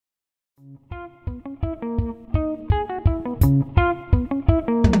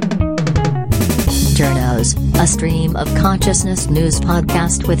a stream of consciousness news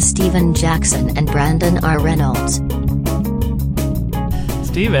podcast with Stephen Jackson and Brandon R. Reynolds.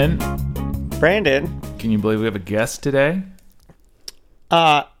 Stephen. Brandon. Can you believe we have a guest today?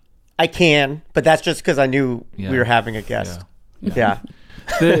 I can, but that's just because I knew we were having a guest. Yeah.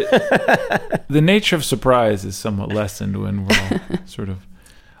 The nature of surprise is somewhat lessened when we're all sort of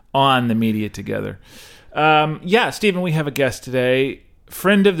on the media together. Stephen, we have a guest today.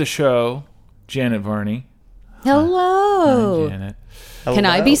 Friend of the show, Janet Varney. Hello. Hi, Janet. Hello. Can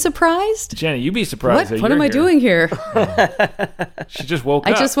I be surprised? Janet, you be surprised. What am I doing here? She just woke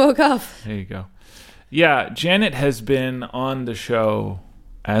up. I just woke up. There you go. Yeah, Janet has been on the show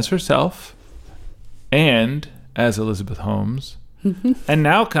as herself and as Elizabeth Holmes, and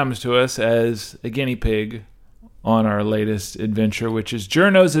now comes to us as a guinea pig on our latest adventure, which is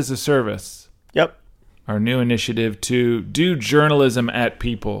Journos as a Service. Yep. Our new initiative to do journalism at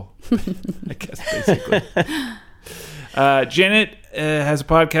people, I guess, basically. Janet has a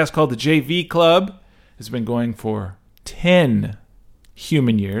podcast called The JV Club. It's been going for 10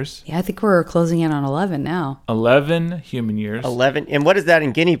 human years. Yeah, I think we're closing in on 11 now. 11 human years. 11. And what is that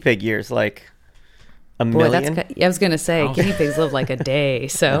in guinea pig years? Like a million? I was going to say, guinea pigs live like a day,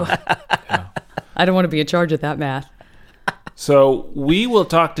 so I don't want to be in charge of that math. So we will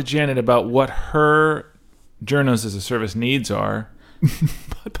talk to Janet about what her Journos as a Service needs are.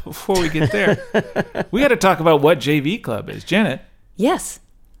 But before we get there, we got to talk about what JV Club is. Janet. Yes.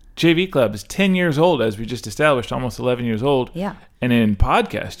 JV Club is 10 years old, as we just established, almost 11 years old. Yeah. And in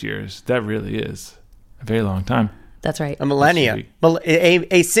podcast years, that really is a very long time. That's right. A millennium.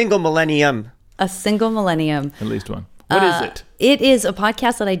 A single millennium. A single millennium. At least one. What is it? It is a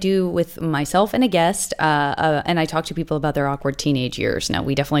podcast that I do with myself and a guest, and I talk to people about their awkward teenage years. Now,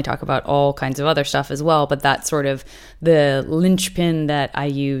 we definitely talk about all kinds of other stuff as well, but that's sort of the linchpin that I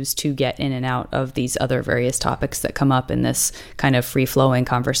use to get in and out of these other various topics that come up in this kind of free-flowing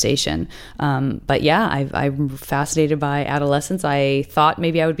conversation. But yeah, I'm fascinated by adolescence. I thought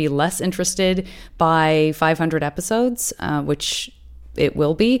maybe I would be less interested by 500 episodes, which it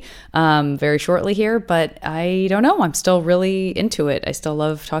will be very shortly here, but I don't know. I'm still really into it. I still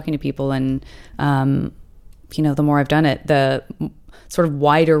love talking to people, and the more I've done it, the sort of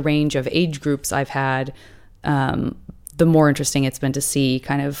wider range of age groups I've had, the more interesting it's been to see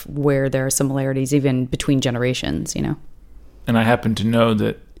kind of where there are similarities even between generations, And I happen to know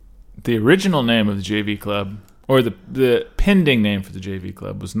that the original name of the JV Club, or the pending name for the JV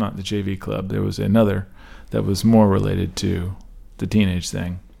Club, was not the JV Club. There was another that was more related to the teenage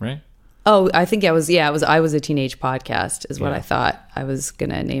thing, right? Oh, I think I was a teenage podcast is what I thought I was going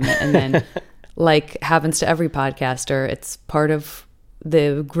to name it. And then like happens to every podcaster, it's part of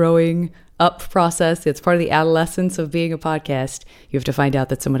the growing up process. It's part of the adolescence of being a podcast. You have to find out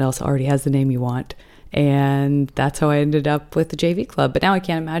that someone else already has the name you want. And that's how I ended up with the JV Club. But now I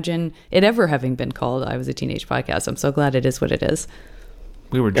can't imagine it ever having been called I Was a Teenage Podcast. I'm so glad it is what it is.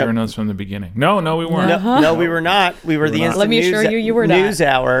 We were journos from the beginning. No, we weren't. No, we were not. We were the instant Let me assure you were not. news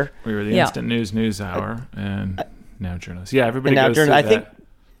hour. We were the instant news hour, and now journos. Yeah, everybody goes through I that.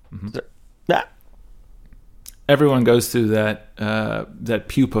 think. Everyone goes through that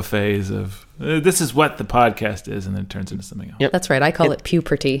pupa phase of this is what the podcast is, and then it turns into something else. Yep. That's right. I call it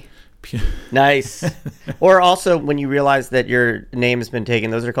puberty. Nice. Or also when you realize that your name has been taken,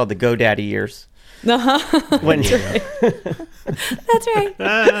 those are called the GoDaddy years. When That's right.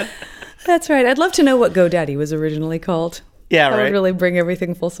 That's right. I'd love to know what GoDaddy was originally called. Yeah, that right. would really bring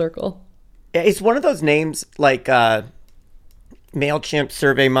everything full circle. It's one of those names like MailChimp,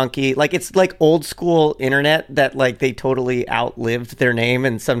 SurveyMonkey. Like it's like old school internet that like they totally outlived their name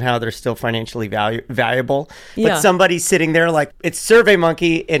and somehow they're still financially valuable. But Yeah. somebody's sitting there like it's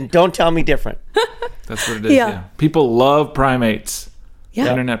SurveyMonkey and don't tell me different. That's what it is. Yeah. People love primates. Yeah.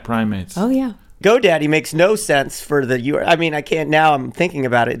 Internet primates. Oh, yeah. GoDaddy makes no sense for the URL. I mean, I can't now. I'm thinking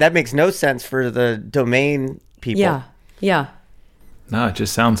about it. That makes no sense for the domain people. Yeah. Yeah. No, it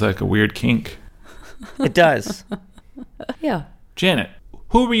just sounds like a weird kink. It does. Yeah. Janet,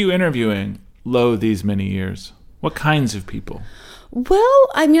 who were you interviewing these many years? What kinds of people? Well,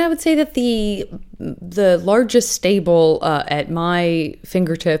 I mean, I would say that the largest stable at my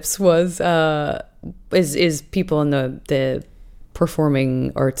fingertips was is people in the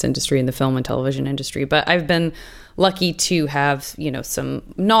performing arts industry, in the film and television industry. But I've been lucky to have, some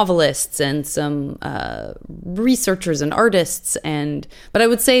novelists and some researchers and artists. But I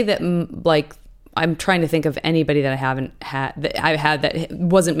would say that I'm trying to think of anybody that I've had that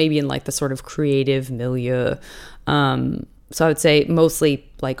wasn't maybe in like the sort of creative milieu. So I would say mostly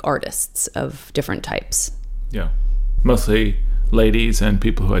like artists of different types. Yeah. Mostly ladies and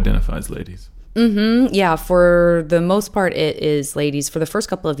people who identify as ladies. Yeah, for the most part, it is ladies. For the first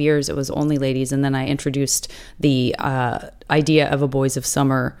couple of years, it was only ladies, and then I introduced the idea of a Boys of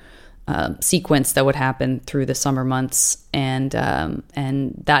Summer sequence that would happen through the summer months, and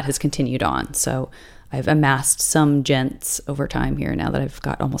that has continued on. So I've amassed some gents over time here now that I've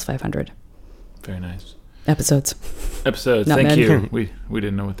got almost 500. Very nice. Episodes. Not Thank men. you. We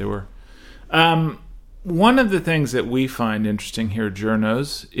didn't know what they were. One of the things that we find interesting here at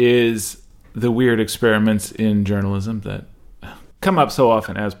Journos is the weird experiments in journalism that come up so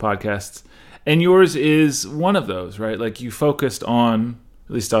often as podcasts. And yours is one of those, right? Like you focused on,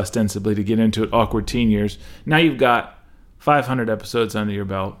 at least ostensibly to get into it, awkward teen years. Now you've got 500 episodes under your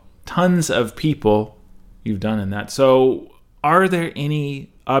belt, tons of people you've done in that. So are there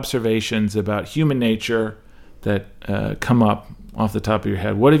any observations about human nature that come up off the top of your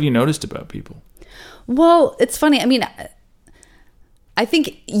head? What have you noticed about people? Well, it's funny. I mean, I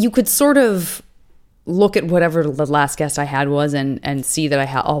think you could sort of look at whatever the last guest I had was and see that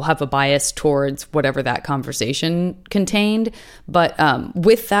I'll have a bias towards whatever that conversation contained. But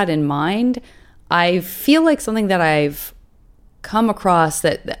with that in mind, I feel like something that I've come across,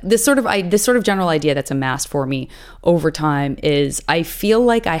 that this sort of general idea that's amassed for me over time is I feel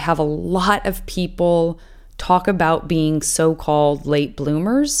like I have a lot of people talk about being so-called late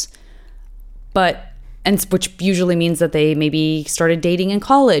bloomers, which usually means that they maybe started dating in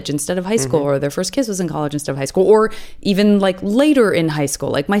college instead of high school, or their first kiss was in college instead of high school, or even like later in high school,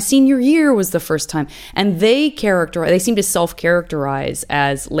 like my senior year was the first time. And they seem to self-characterize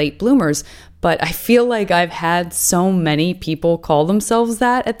as late bloomers. But I feel like I've had so many people call themselves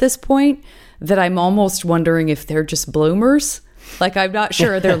that at this point that I'm almost wondering if they're just bloomers. Like, I'm not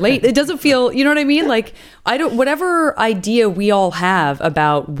sure they're late. It doesn't feel, you know what I mean? Like, whatever idea we all have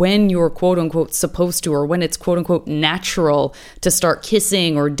about when you're quote unquote supposed to, or when it's quote unquote natural to start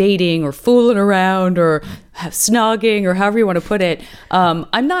kissing or dating or fooling around or snogging or however you want to put it.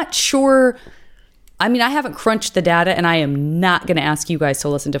 I'm not sure. I mean, I haven't crunched the data, and I am not going to ask you guys to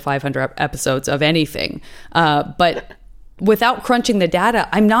listen to 500 episodes of anything. But without crunching the data,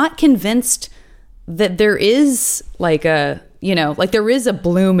 I'm not convinced that there is like there is a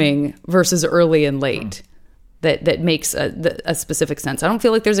blooming versus early and late that makes a specific sense. I don't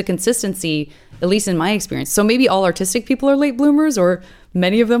feel like there's a consistency, at least in my experience. So maybe all artistic people are late bloomers, or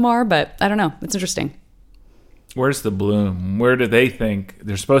many of them are, but I don't know. It's interesting. Where's the bloom? Where do they think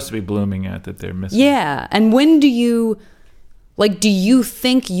they're supposed to be blooming at that they're missing? Yeah. And when do you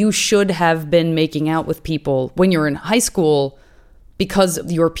think you should have been making out with people when you're in high school because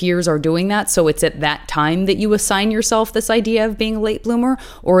your peers are doing that? So it's at that time that you assign yourself this idea of being a late bloomer?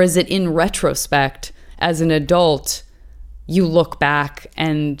 Or is it in retrospect, as an adult, you look back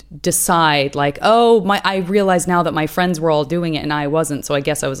and decide like, oh, I realize now that my friends were all doing it and I wasn't, so I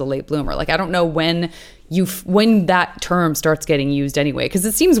guess I was a late bloomer. Like, I don't know when that term starts getting used anyway, because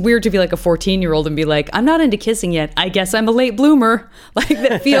it seems weird to be like a 14-year-old and be like, I'm not into kissing yet, I guess I'm a late bloomer. Like,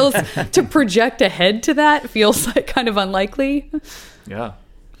 that feels to project ahead to that feels like kind of unlikely. Yeah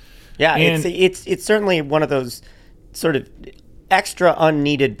and it's certainly one of those sort of extra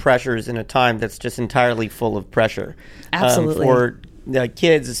unneeded pressures in a time that's just entirely full of pressure. Absolutely. For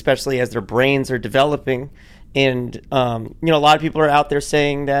kids, especially as their brains are developing. And, a lot of people are out there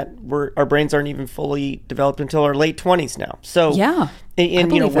saying that our brains aren't even fully developed until our late 20s now. So, yeah,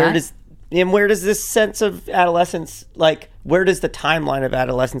 where does this sense of adolescence, like, where does the timeline of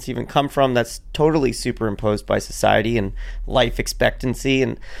adolescence even come from that's totally superimposed by society and life expectancy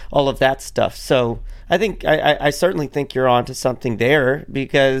and all of that stuff? So I think, I certainly think you're onto something there,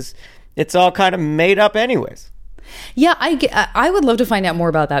 because it's all kind of made up anyways. Yeah, I would love to find out more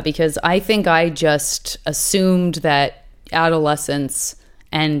about that, because I think I just assumed that adolescence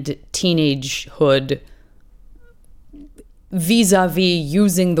and teenagehood, vis-a-vis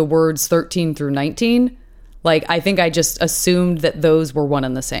using the words 13 through 19, like, I think I just assumed that those were one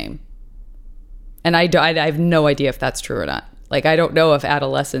and the same. And I have no idea if that's true or not. Like, I don't know if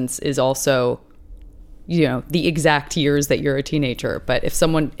adolescence is also, the exact years that you're a teenager. But if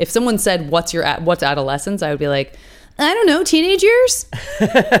someone said, what's adolescence, I would be like, I don't know, teenage years?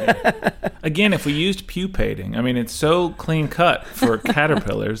 Again, if we used pupating, I mean, it's so clean cut for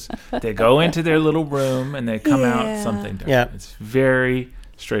caterpillars. They go into their little room and they come out something different. Yeah. It's very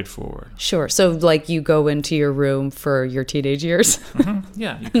straightforward. Sure. So, like, you go into your room for your teenage years. Mm-hmm.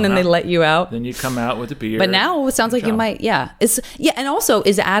 Yeah. And then they let you out. Then you come out with a beer. But now it sounds like you might, and also,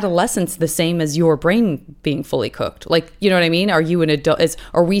 is adolescence the same as your brain being fully cooked? Like, you know what I mean? Are you an adult?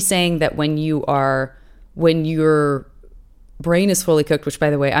 Are we saying that when your brain is fully cooked, which,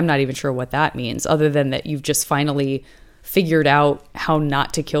 by the way, I'm not even sure what that means, other than that you've just finally figured out how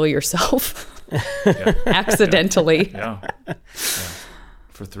not to kill yourself? accidentally. Yeah.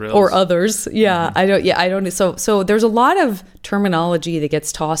 For thrills. Or others. Yeah. I don't. So there's a lot of terminology that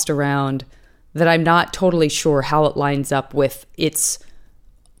gets tossed around that I'm not totally sure how it lines up with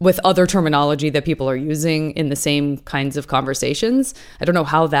other terminology that people are using in the same kinds of conversations. I don't know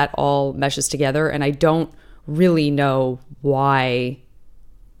how that all meshes together, and I don't really know why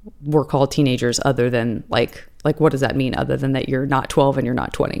we're called teenagers other than like what does that mean other than that you're not 12 and you're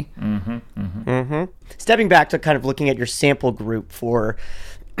not 20. Stepping back to kind of looking at your sample group for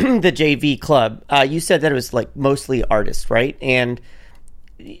the JV club, you said that it was like mostly artists, right? And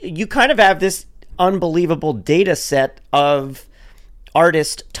you kind of have this unbelievable data set of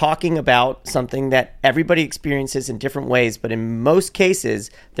artists talking about something that everybody experiences in different ways, but in most cases,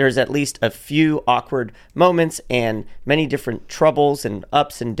 there's at least a few awkward moments and many different troubles and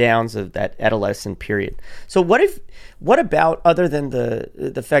ups and downs of that adolescent period. So what about, other than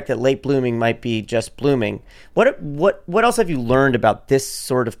the fact that late blooming might be just blooming, what else have you learned about this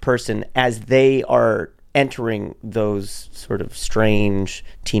sort of person as they are entering those sort of strange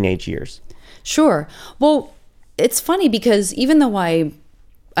teenage years? Sure. Well, it's funny because even though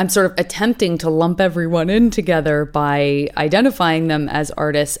I'm sort of attempting to lump everyone in together by identifying them as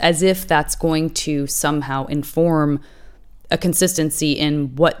artists, as if that's going to somehow inform a consistency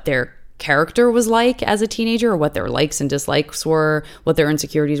in what their character was like as a teenager, or what their likes and dislikes were, what their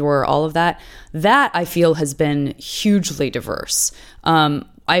insecurities were, all of that I feel has been hugely diverse.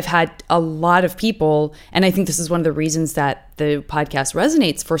 I've had a lot of people, and I think this is one of the reasons that the podcast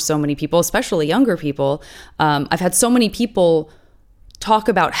resonates for so many people, especially younger people. I've had so many people talk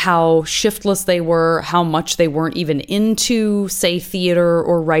about how shiftless they were, how much they weren't even into, say, theater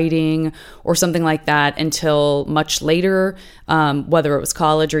or writing or something like that until much later, whether it was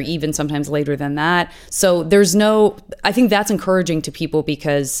college or even sometimes later than that. So I think that's encouraging to people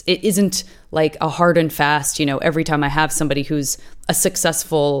because it isn't like a hard and fast, every time I have somebody who's a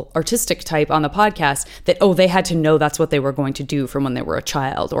successful artistic type on the podcast that, they had to know that's what they were going to do from when they were a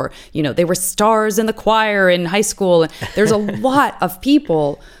child, or, they were stars in the choir in high school. And there's a lot of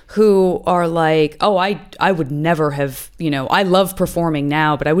people who are like, I would never have, I love performing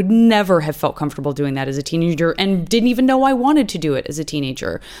now, but I would never have felt comfortable doing that as a teenager and didn't even know I wanted to do it as a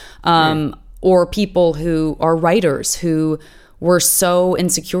teenager. Or people who are writers who were so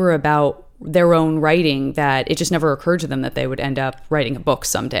insecure about their own writing that it just never occurred to them that they would end up writing a book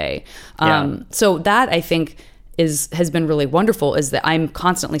someday. So that, I think, has been really wonderful, is that I'm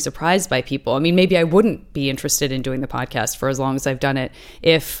constantly surprised by people. I mean, maybe I wouldn't be interested in doing the podcast for as long as I've done it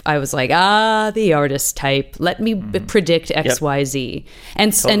if I was like, the artist type, let me predict X, Y, Z.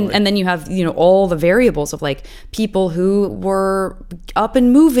 And then you have, all the variables of like people who were up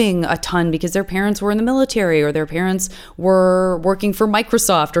and moving a ton because their parents were in the military or their parents were working for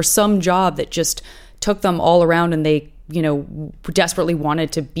Microsoft or some job that just took them all around and they desperately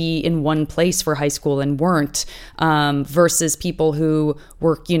wanted to be in one place for high school and weren't, versus people who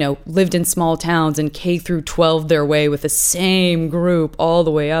were, lived in small towns and K through 12 their way with the same group all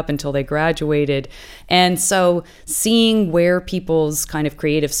the way up until they graduated. And so seeing where people's kind of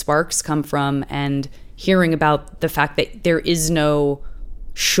creative sparks come from and hearing about the fact that there is no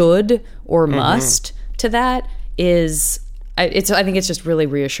should or must to that I think it's just really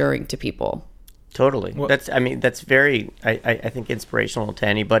reassuring to people. Totally. That's very, I think, inspirational to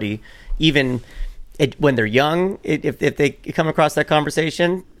anybody, even when they're young. If they come across that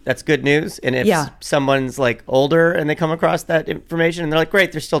conversation, that's good news. And if someone's like older and they come across that information and they're like,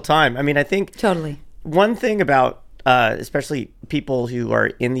 great, there's still time. I mean, I think totally one thing about especially people who are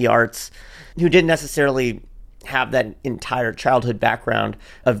in the arts who didn't necessarily have that entire childhood background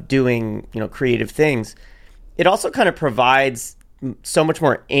of doing, creative things, it also kind of provides so much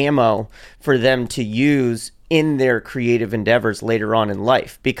more ammo for them to use in their creative endeavors later on in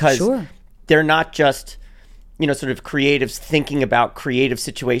life, because they're not just, sort of creatives thinking about creative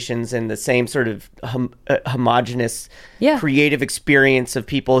situations and the same sort of homogenous creative experience of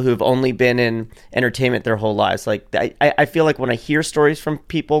people who've only been in entertainment their whole lives. Like I feel like when I hear stories from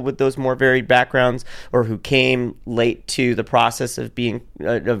people with those more varied backgrounds or who came late to the process of being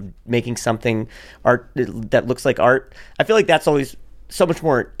of making something art that looks like art, I feel like that's always so much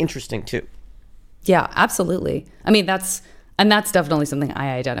more interesting too. Yeah, absolutely. I mean, that's definitely something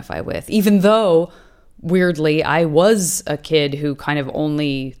I identify with, even though weirdly, I was a kid who kind of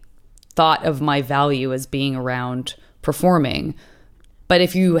only thought of my value as being around performing. But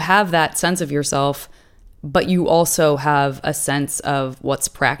if you have that sense of yourself but you also have a sense of what's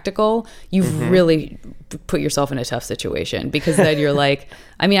practical, you've really put yourself in a tough situation, because then you're like,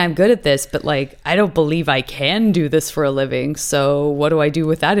 I mean, I'm good at this, but like, I don't believe I can do this for a living. So what do I do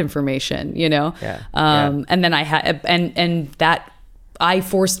with that information? You know? And then I had, and that I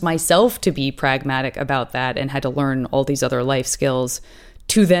forced myself to be pragmatic about that and had to learn all these other life skills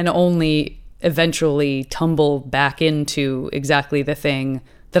to then only eventually tumble back into exactly the thing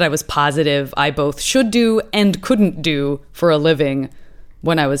that I was positive I both should do and couldn't do for a living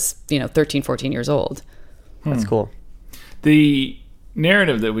when I was, 13, 14 years old. That's cool. The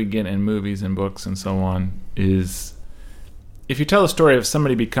narrative that we get in movies and books and so on is, if you tell a story of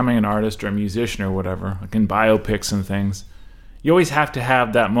somebody becoming an artist or a musician or whatever, like in biopics and things, you always have to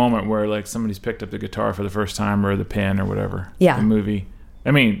have that moment where like somebody's picked up the guitar for the first time or the pen or whatever. Yeah. The movie.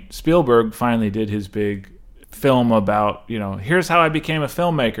 I mean, Spielberg finally did his big film about, here's how I became a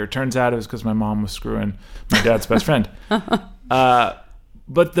filmmaker. Turns out it was because my mom was screwing my dad's best friend.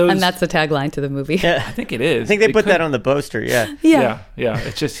 But those, and that's the tagline to the movie. Yeah. I think it is. I think they put that on the poster. Yeah. Yeah.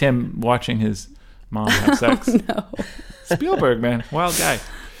 It's just him watching his mom have sex. No. Spielberg, man, wild guy.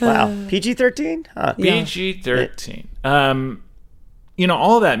 Wow. PG-13? Huh. PG-13.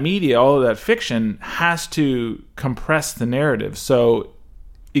 All of that media, all of that fiction has to compress the narrative. So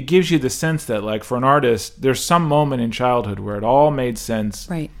it gives you the sense that, like, for an artist, there's some moment in childhood where it all made sense.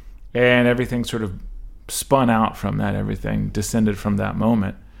 Right. And everything sort of spun out from that, everything descended from that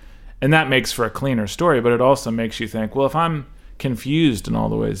moment. And that makes for a cleaner story, but it also makes you think, well, if I'm confused in all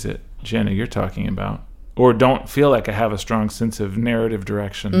the ways that, Jenna, you're talking about, or don't feel like I have a strong sense of narrative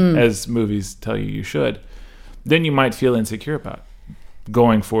direction, as movies tell you should, then you might feel insecure about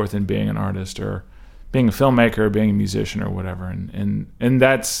going forth and being an artist or being a filmmaker or being a musician or whatever. And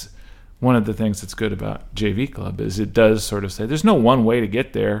that's one of the things that's good about JV Club, is it does sort of say there's no one way to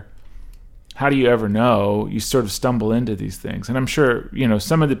get there. How do you ever know? You sort of stumble into these things. And I'm sure,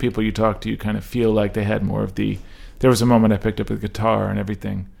 some of the people you talk to, you kind of feel like they had more of there was a moment I picked up a guitar and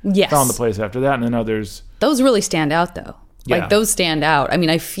everything fell into place after that. And then others. Those really stand out, though. Yeah. Like, those stand out. I mean,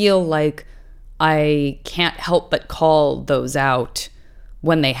 I feel like I can't help but call those out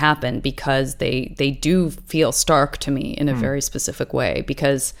when they happen, because they do feel stark to me in a very specific way,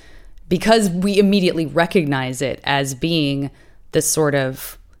 because we immediately recognize it as being this sort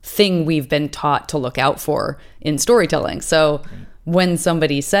of thing we've been taught to look out for in storytelling. So when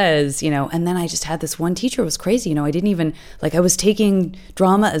somebody says, and then I just had this one teacher, it was crazy, I didn't even, I was taking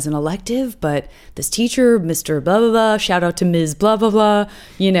drama as an elective, but this teacher, Mr. blah, blah, blah, shout out to Ms. blah, blah, blah,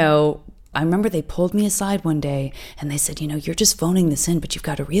 I remember they pulled me aside one day and they said, you're just phoning this in, but you've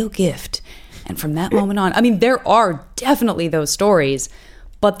got a real gift. And from that moment on, I mean, there are definitely those stories,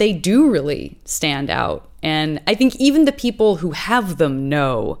 but they do really stand out. And I think even the people who have them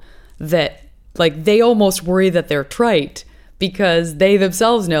know that, they almost worry that they're trite, because they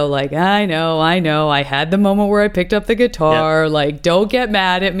themselves know, I know, I had the moment where I picked up the guitar, don't get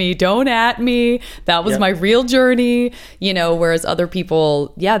mad at me, don't at me, that was my real journey, whereas other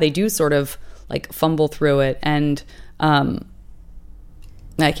people, they do sort of, fumble through it. And I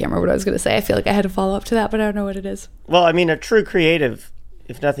can't remember what I was going to say. I feel like I had to follow up to that, but I don't know what it is. Well, I mean, a true creative,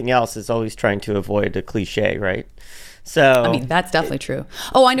 if nothing else, is always trying to avoid a cliche, right? So I mean, that's definitely true.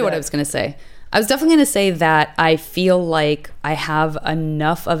 Oh, I know what I was going to say. I was definitely going to say that I feel like I have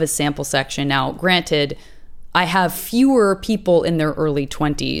enough of a sample section. Now, granted, I have fewer people in their early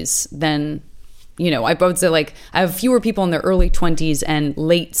 20s than, I would say I have fewer people in their early 20s and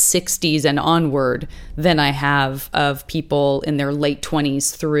late 60s and onward than I have of people in their late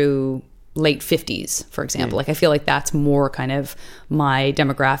 20s through late 50s, for example. I feel like that's more kind of my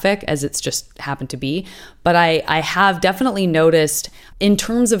demographic, as it's just happened to be. But I have definitely noticed, in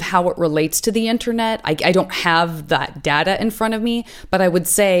terms of how it relates to the internet, I don't have that data in front of me, but I would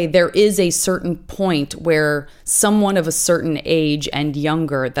say there is a certain point where someone of a certain age and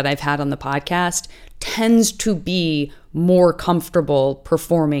younger that I've had on the podcast tends to be more comfortable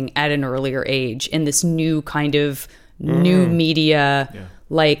performing at an earlier age in this new kind of new media,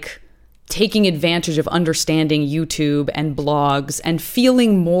 taking advantage of understanding YouTube and blogs and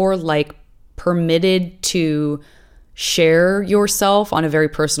feeling more permitted to share yourself on a very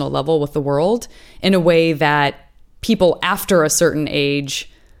personal level with the world in a way that people after a certain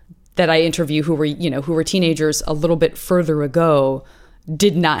age that I interview who were teenagers a little bit further ago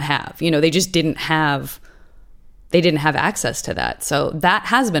did not have. They just didn't have access to that. So that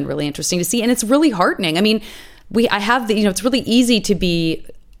has been really interesting to see, and it's really heartening. I mean, it's really easy to be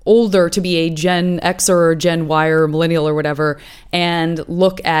older, to be a Gen Xer or Gen Y or millennial or whatever, and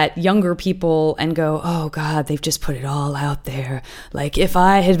look at younger people and go, oh God, they've just put it all out there. Like, if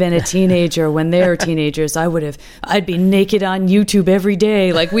I had been a teenager when they were teenagers, I'd be naked on YouTube every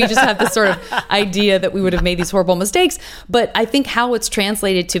day. Like, we just have this sort of idea that we would have made these horrible mistakes. But I think how it's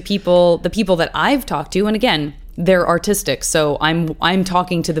translated to people, the people that I've talked to, and again, they're artistic, so I'm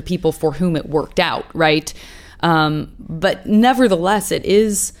talking to the people for whom it worked out, right? But nevertheless, it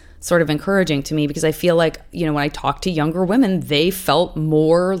is sort of encouraging to me, because I feel like, you know, when I talk to younger women, they felt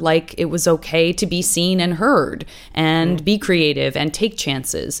more like it was okay to be seen and heard and be creative and take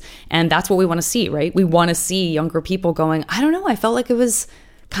chances. And that's what we want to see, right? We want to see younger people going, I don't know, I felt like it was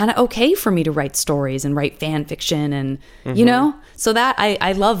kind of okay for me to write stories and write fan fiction and, you know, so that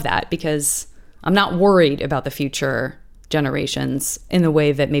I love that, because I'm not worried about the future generations in the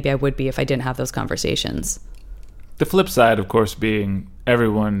way that maybe I would be if I didn't have those conversations. The flip side, of course, being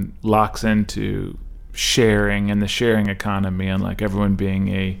everyone locks into sharing and the sharing economy, and like everyone being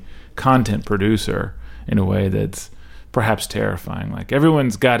a content producer in a way that's perhaps terrifying. Like,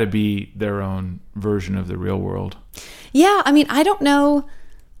 everyone's got to be their own version of the real world. Yeah, I mean, I don't know.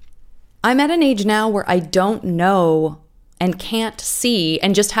 I'm at an age now where I don't know and can't see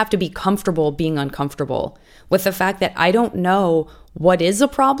and just have to be comfortable being uncomfortable with the fact that I don't know what is a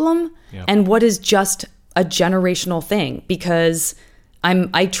problem and what is just a generational thing, because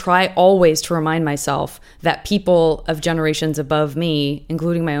I try always to remind myself that people of generations above me,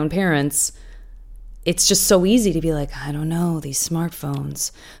 including my own parents, it's just so easy to be like, I don't know, these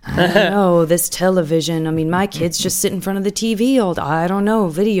smartphones, I don't know, this television. I mean, my kids just sit in front of the TV all day. I don't know,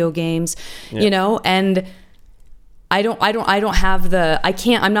 video games, you know, and I don't have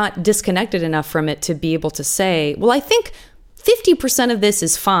I'm not disconnected enough from it to be able to say, well, I think 50% of this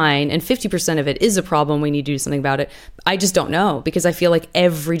is fine and 50% of it is a problem. We need to do something about it. I just don't know, because I feel like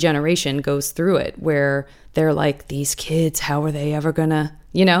every generation goes through it where they're like, these kids, how are they ever gonna,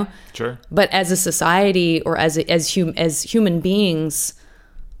 you know? Sure. But as a society, or as human beings,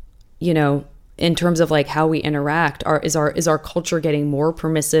 you know, in terms of like how we interact, is our culture getting more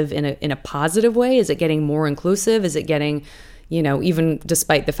permissive in a positive way? Is it getting more inclusive? Is it getting, you know, even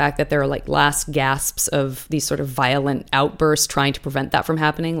despite the fact that there are like last gasps of these sort of violent outbursts trying to prevent that from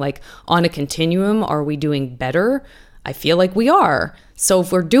happening, like on a continuum, are we doing better? I feel like we are. So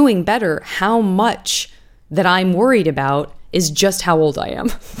if we're doing better, how much that I'm worried about is just how old I am.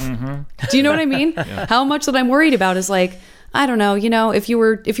 Mm-hmm. Do you know what I mean? Yeah. How much that I'm worried about is like, I don't know, you know, if you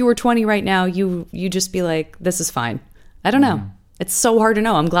were 20 right now, you just be like, this is fine. I don't know. It's so hard to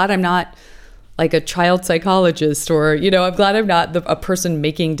know. I'm glad I'm not like a child psychologist, or, you know, I'm glad I'm not a person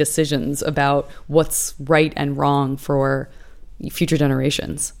making decisions about what's right and wrong for future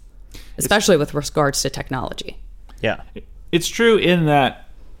generations, especially with regards to technology. Yeah. It's true in that,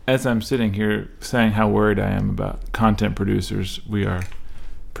 as I'm sitting here saying how worried I am about content producers, we are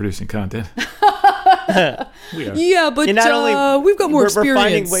producing content. We are. Yeah, but we've got more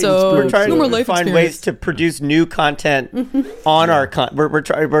experience, we're trying more to life find experience. ways to produce new content on our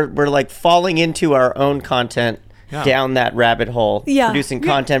we're like falling into our own content down that rabbit hole, producing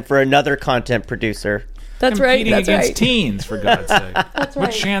content for another content producer. That's right. Competing That's against right. teens, for God's sake. That's right.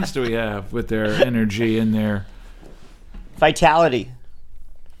 What chance do we have with their energy and their Vitality.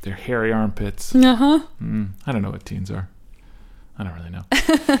 Their hairy armpits? Uh-huh. I don't know what teens are. I don't really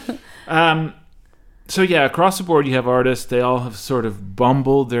know. So yeah, across the board you have artists. They all have sort of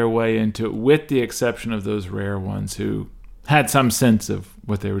bumbled their way into it, with the exception of those rare ones who had some sense of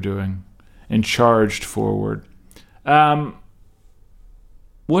what they were doing and charged forward. What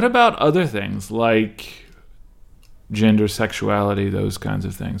about other things like gender, sexuality, those kinds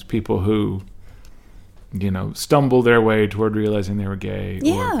of things? People who, you know, stumble their way toward realizing they were gay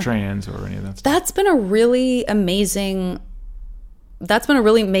or trans or any of that stuff. That's been a really amazing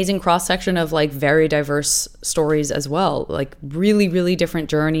cross-section of like very diverse stories as well. Like really, really different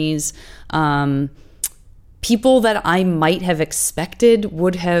journeys. People that I might have expected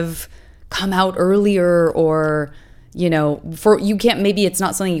would have come out earlier, or, you know, maybe it's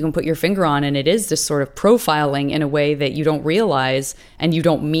not something you can put your finger on, and it is this sort of profiling in a way that you don't realize and you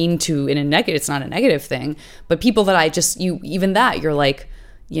don't mean to in a negative. It's not a negative thing, but people that you're like,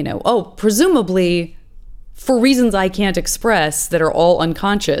 you know, oh, presumably for reasons I can't express that are all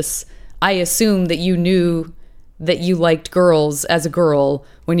unconscious, I assume that you knew that you liked girls as a girl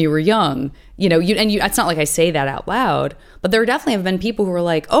when you were young. You know, it's not like I say that out loud, but there definitely have been people who were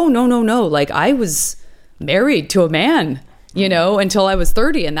like, oh, no. Like, I was married to a man, you know, until I was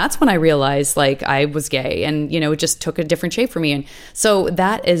 30. And that's when I realized, like, I was gay. And, you know, it just took a different shape for me. And so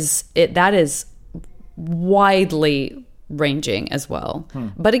that is widely ranging as well.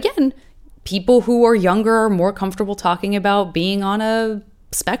 But again, people who are younger are more comfortable talking about being on a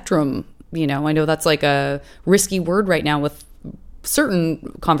spectrum. You know, I know that's like a risky word right now with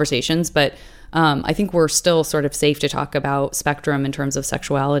certain conversations, but I think we're still sort of safe to talk about spectrum in terms of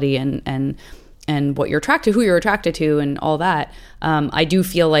sexuality and what you're attracted, who you're attracted to, and all that. I do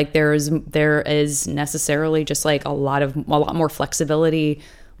feel like there is necessarily just like a lot more flexibility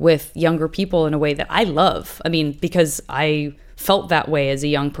with younger people in a way that I love. I mean, because I felt that way as a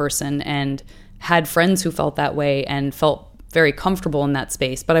young person and had friends who felt that way and felt very comfortable in that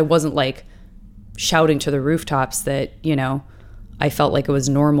space. But I wasn't like shouting to the rooftops that, you know, I felt like it was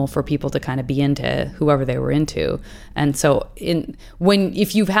normal for people to kind of be into whoever they were into. And so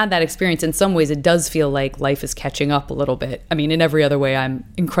if you've had that experience, in some ways it does feel like life is catching up a little bit. I mean, in every other way, I'm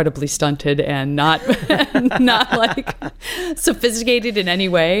incredibly stunted and not like sophisticated in any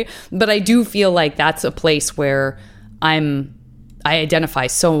way. But I do feel like that's a place where I identify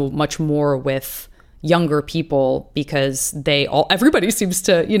so much more with younger people because everybody seems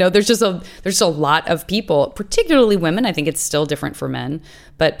to, you know, there's just a lot of people, particularly women. I think it's still different for men,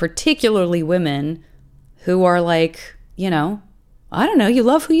 but particularly women who are like, you know, I don't know, you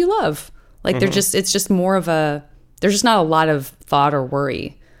love who you love. Like it's just more of there's just not a lot of thought or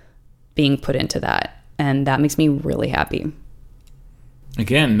worry being put into that. And that makes me really happy.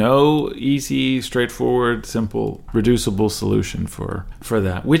 Again, no easy, straightforward, simple, reducible solution for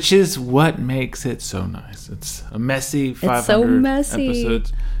that, which is what makes it so nice. It's a messy 500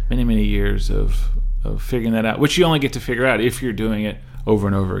 episodes, many, many years of figuring that out, which you only get to figure out if you're doing it over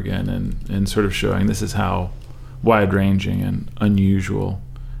and over again and sort of showing this is how wide-ranging and unusual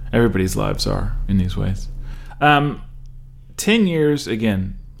everybody's lives are in these ways. 10 years,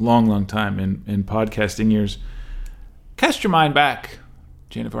 again, long time in podcasting years. Cast your mind back,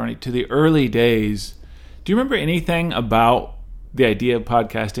 Janet Varney, to the early days. Do you remember anything about the idea of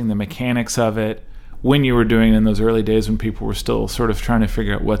podcasting, the mechanics of it, when you were doing it in those early days when people were still sort of trying to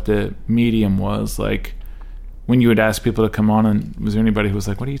figure out what the medium was? Like when you would ask people to come on, and was there anybody who was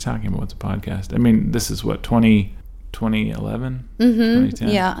like, what are you talking about? What's a podcast? I mean, this is what, 2011? 2010?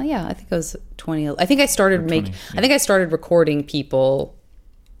 Yeah. I think it was 20. I think I started recording people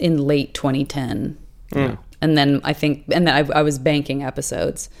in late 2010. Yeah. And then I was banking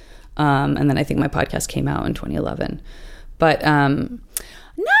episodes. And then I think my podcast came out in 2011. But not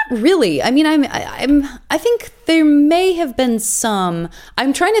really. I mean, I think there may have been some.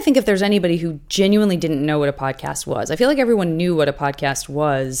 I'm trying to think if there's anybody who genuinely didn't know what a podcast was. I feel like everyone knew what a podcast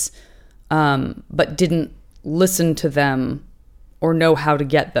was, but didn't listen to them or know how to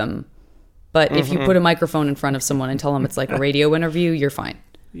get them. But if you put a microphone in front of someone and tell them it's like a radio interview, you're fine.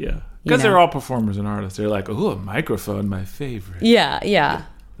 Yeah. Because they're all performers and artists. They're like, oh, a microphone, my favorite. Yeah.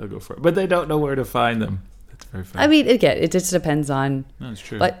 They'll go for it. But they don't know where to find them. That's very funny. I mean, again, it just depends on... That's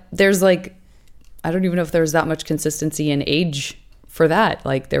true. But there's like... I don't even know if there's that much consistency in age for that.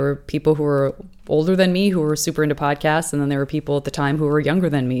 Like, there were people who were older than me who were super into podcasts, and then there were people at the time who were younger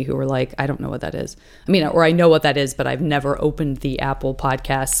than me who were like, I don't know what that is. I mean, or I know what that is, but I've never opened the Apple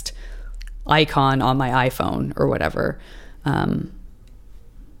Podcast icon on my iPhone or whatever.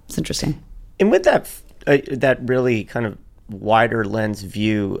 It's interesting. And with that really kind of wider lens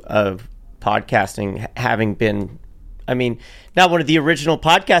view of podcasting, having been, I mean, not one of the original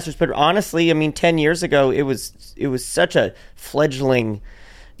podcasters, but honestly, I mean, 10 years ago, it was such a fledgling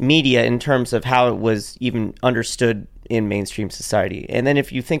media in terms of how it was even understood in mainstream society. And then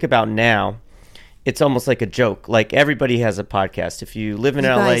if you think about now, it's almost like a joke. Like everybody has a podcast. If you live in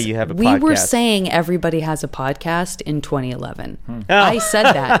LA, you have a podcast. We were saying everybody has a podcast in 2011. I said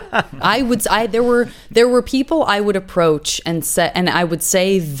that. There were people I would approach and I would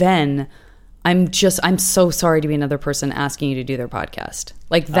say then, I'm so sorry to be another person asking you to do their podcast.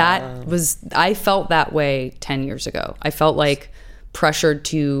 Like that I felt that way 10 years ago. I felt like pressured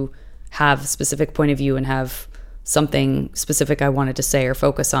to have a specific point of view and have something specific I wanted to say or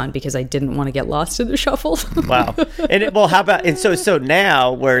focus on because I didn't want to get lost in the shuffle. Wow. How about, and so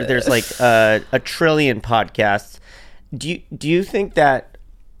now where there's like a trillion podcasts, do you think that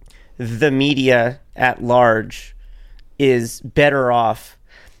the media at large is better off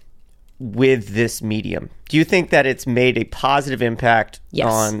with this medium? Do you think that it's made a positive impact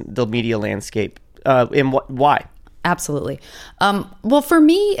on the media landscape? And why? Absolutely. Well, for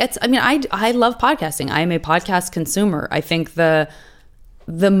me, I love podcasting. I am a podcast consumer. I think the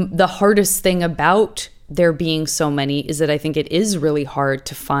hardest thing about there being so many is that I think it is really hard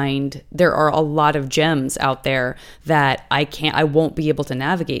to find. There are a lot of gems out there that I won't be able to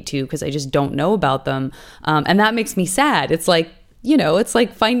navigate to because I just don't know about them. And that makes me sad. It's like, it's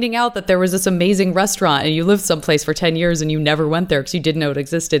like finding out that there was this amazing restaurant and you lived someplace for 10 years and you never went there because you didn't know it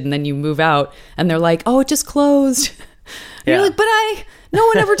existed. And then you move out and they're like, oh, it just closed. Yeah. You're like, but no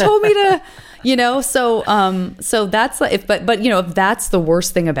one ever told me to, so that's like, if that's the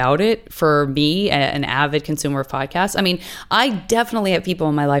worst thing about it for me, an avid consumer of podcasts. I mean, I definitely have people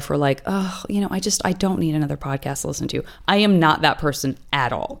in my life who are like, oh, I don't need another podcast to listen to. I am not that person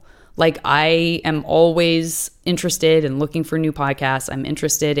at all. Like, I am always interested in looking for new podcasts. I'm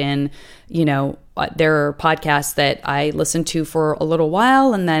interested in, there are podcasts that I listen to for a little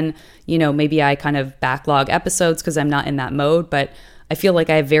while and then, maybe I kind of backlog episodes because I'm not in that mode. But I feel like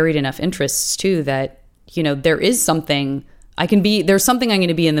I have varied enough interests too that, there's something I'm going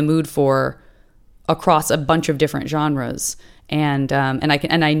to be in the mood for across a bunch of different genres. And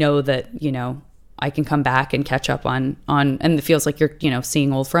I know that, I can come back and catch up on, and it feels like you're,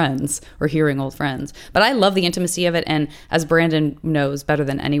 seeing old friends or hearing old friends. But I love the intimacy of it. And as Brandon knows better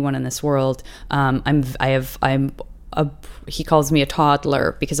than anyone in this world, he calls me a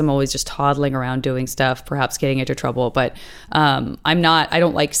toddler because I'm always just toddling around doing stuff, perhaps getting into trouble. But I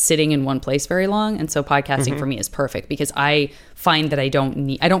don't like sitting in one place very long. And so podcasting for me is perfect because I find that I don't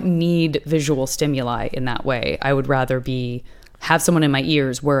need visual stimuli in that way. I would rather have someone in my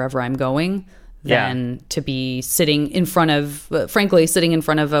ears wherever I'm going than to be sitting in front of watching a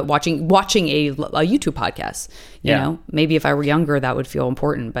YouTube podcast. You know, maybe if I were younger, that would feel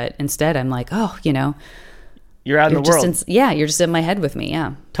important. But instead I'm like, oh, you're out in the world. You're just in my head with me.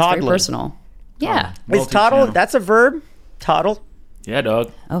 Yeah. Toddling. It's very personal. Yeah. Is toddle, that's a verb? Toddle? Yeah,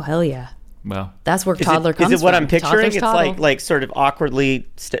 dog. Oh, hell yeah. Well, that's where toddler comes from. Is it what I'm picturing? Toddler's It's like sort of awkwardly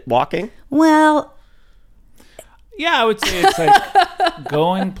walking? Well, yeah, I would say it's like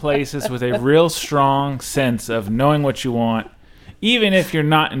going places with a real strong sense of knowing what you want, even if you're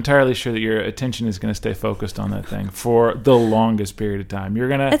not entirely sure that your attention is going to stay focused on that thing for the longest period of time. You're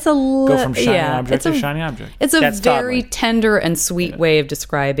going to go from shiny object to shiny object. It's a very tender and sweet way of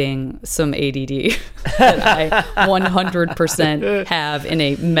describing some ADD that I 100% have in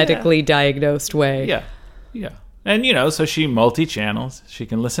a medically diagnosed way. Yeah, yeah. And, so she multi-channels. She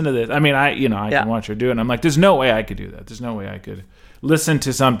can listen to this. I mean, I can watch her do it. And I'm like, there's no way I could do that. There's no way I could listen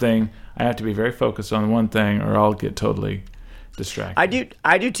to something. I have to be very focused on one thing or I'll get totally distracted.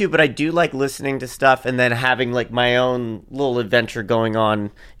 I do too, but I do like listening to stuff and then having like my own little adventure going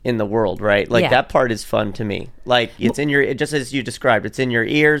on in the world, right? Like that part is fun to me. Like it's in just as you described, it's in your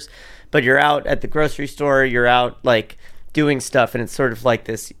ears, but you're out at the grocery store, you're out like doing stuff and it's sort of like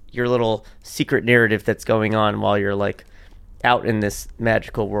your little secret narrative that's going on while you're like out in this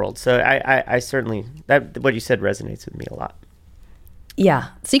magical world. So I certainly, what you said resonates with me a lot. Yeah.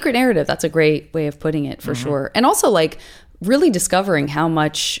 Secret narrative. That's a great way of putting it for sure. And also like really discovering how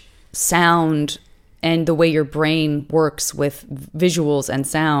much sound and the way your brain works with visuals and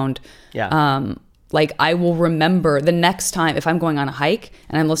sound. Yeah. Like I will remember the next time if I'm going on a hike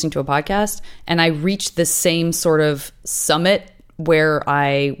and I'm listening to a podcast and I reach this same sort of summit where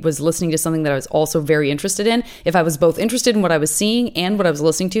I was listening to something that I was also very interested in. If I was both interested in what I was seeing and what I was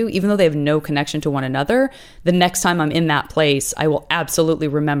listening to, even though they have no connection to one another, the next time I'm in that place, I will absolutely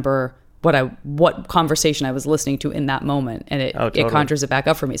remember what conversation I was listening to in that moment. And it conjures it back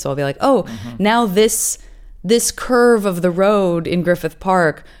up for me. So I'll be like, now this curve of the road in Griffith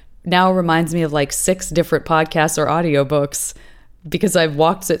Park now reminds me of like 6 different podcasts or audiobooks because I've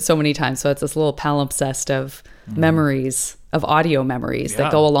walked it so many times. So it's this little palimpsest of memories, of audio memories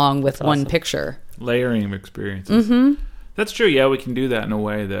that go along with one picture. Layering of experiences. That's true. Yeah, we can do that in a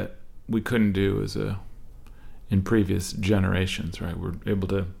way that we couldn't do in previous generations, right? We're able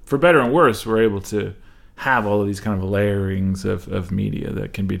to, for better and worse, we're able to have all of these kind of layerings of media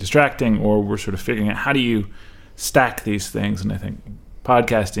that can be distracting, or we're sort of figuring out how do you stack these things. And I think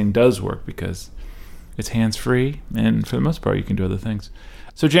podcasting does work because it's hands-free, and for the most part, you can do other things.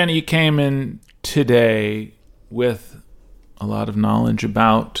 So, Janet, you came in today with a lot of knowledge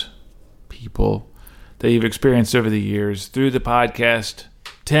about people that you've experienced over the years through the podcast,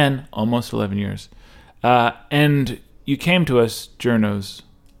 10, almost 11 years. And you came to us, Journos,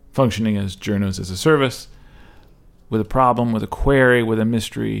 functioning as Journos as a service, with a problem, with a query, with a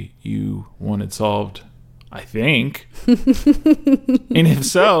mystery you wanted solved, I think. And if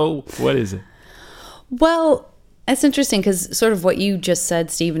so, what is it? Well, it's interesting because sort of what you just said,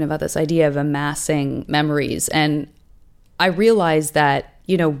 Stephen, about this idea of amassing memories. And I realized that,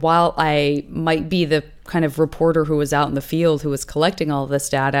 while I might be the kind of reporter who was out in the field who was collecting all of this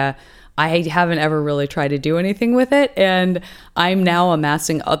data, I haven't ever really tried to do anything with it. And I'm now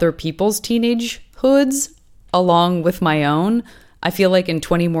amassing other people's teenage hoods along with my own. I feel like in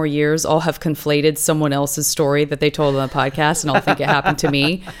 20 more years, I'll have conflated someone else's story that they told on the podcast, and I'll think it happened to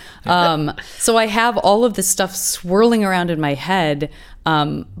me. So I have all of this stuff swirling around in my head,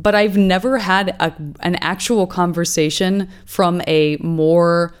 but I've never had an actual conversation from a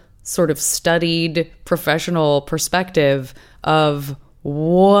more sort of studied professional perspective of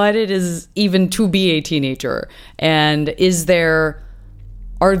what it is even to be a teenager, and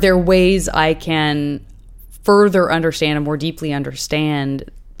are there ways I can further understand and more deeply understand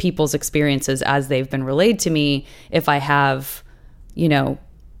people's experiences as they've been relayed to me if I have, a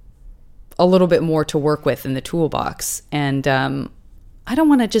little bit more to work with in the toolbox. And I don't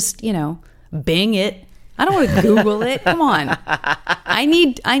want to just, Bing it. I don't want to Google it. Come on. I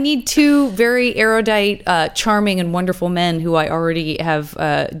need two very erudite, charming, and wonderful men who I already have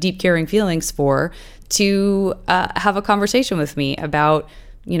deep, caring feelings for to have a conversation with me about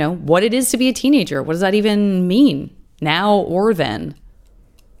what it is to be a teenager. What does that even mean now or then?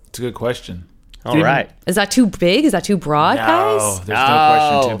 It's a good question. All right. Is that too big? Is that too broad, guys? There's no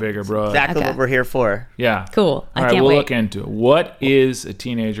question too big or broad. Exactly what we're here for. Yeah. Cool. All right, we'll look into it. What is a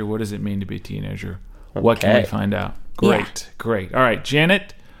teenager? What does it mean to be a teenager? Okay. What can we find out? Great. All right,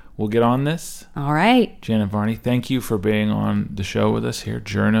 Janet, we'll get on this. All right. Janet Varney, thank you for being on the show with us here at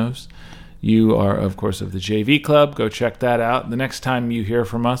Journos. You are, of course, of the JV Club. Go check that out. The next time you hear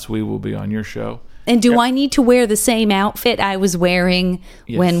from us, we will be on your show. And do I need to wear the same outfit I was wearing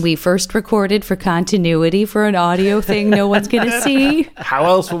when we first recorded for continuity for an audio thing no one's going to see? How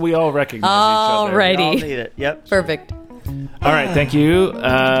else will we all recognize each other? We all need it. Yep. Perfect. All right, thank you.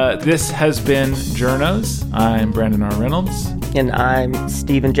 This has been Journos. I'm Brandon R. Reynolds. And I'm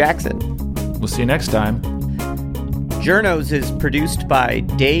Steven Jackson. We'll see you next time. Journos is produced by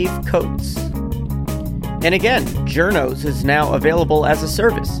Dave Coates. And again, Journos is now available as a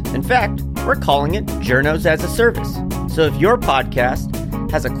service. In fact, we're calling it Journos as a Service. So if your podcast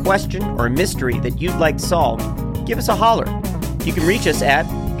has a question or a mystery that you'd like solved, give us a holler. You can reach us at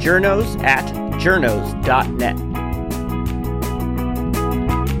journos@journos.net.